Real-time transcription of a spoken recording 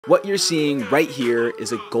What you're seeing right here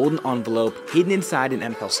is a golden envelope hidden inside an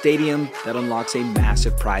NFL stadium that unlocks a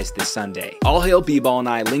massive prize this Sunday. All Hail B-Ball and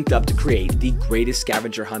I linked up to create the greatest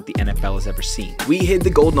scavenger hunt the NFL has ever seen. We hid the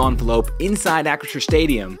golden envelope inside Acrisure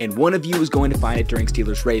Stadium, and one of you is going to find it during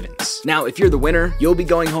Steelers-Ravens. Now, if you're the winner, you'll be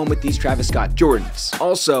going home with these Travis Scott Jordans.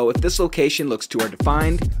 Also, if this location looks too hard to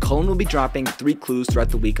find, Cullen will be dropping 3 clues throughout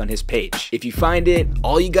the week on his page. If you find it,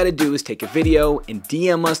 all you gotta do is take a video and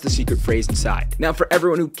DM us the secret phrase inside. Now, for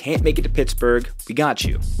everyone who can't make it to Pittsburgh, we got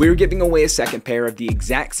you. We're giving away a second pair of the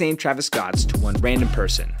exact same Travis Scotts to one random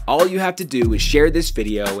person. All you have to do is share this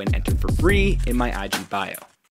video and enter for free in my IG bio.